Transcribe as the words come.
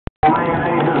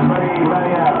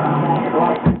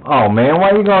Oh man,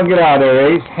 why you gonna get out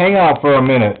there, Ace? Hang out for a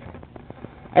minute.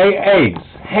 Hey Ace,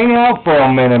 hang out for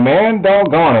a minute, man.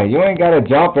 Doggone it. You ain't gotta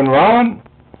jump and run.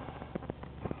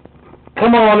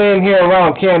 Come on in here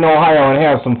around Canton, Ohio and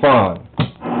have some fun.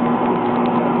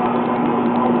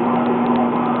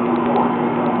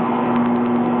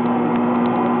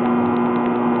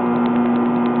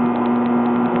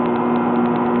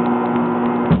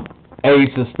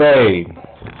 Ace of spade.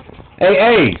 Hey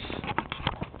Ace,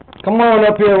 come on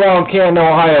up here around Canton,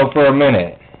 Ohio for a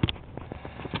minute.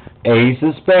 Ace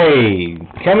of spade.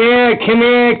 Come here, come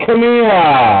here, come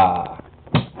here.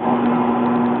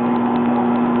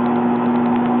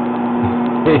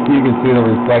 You can see the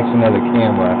reflection of the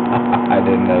camera. I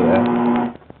didn't know that.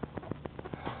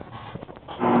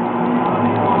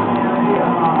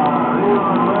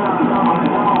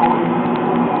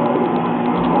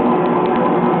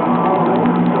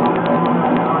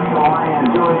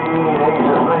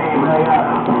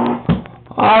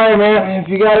 Alright man, if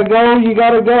you gotta go, you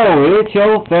gotta go. It's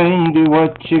your thing, do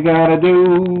what you gotta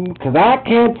do. 'Cause I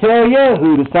can't tell you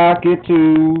who to sock it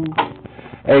to.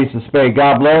 Ace of spade,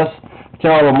 God bless.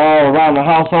 Tell them all around the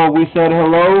household we said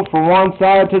hello from one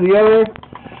side to the other.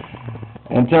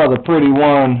 And tell the pretty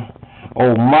one,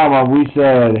 oh mama, we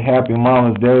said happy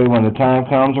Mama's Day when the time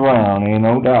comes around. Ain't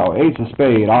no doubt. Ace of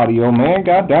spade, audio man,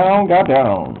 got down, got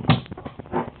down.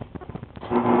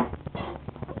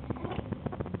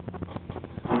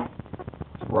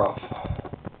 Rough.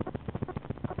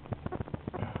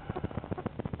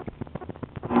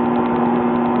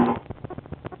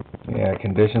 Yeah,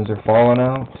 conditions are falling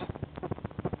out.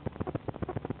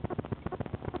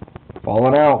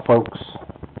 Falling out, folks.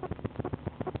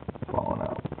 Falling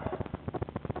out.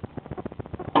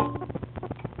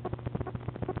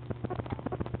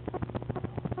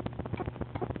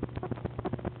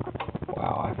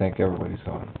 Wow, I think everybody's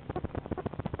gone.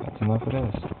 That's enough of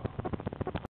this.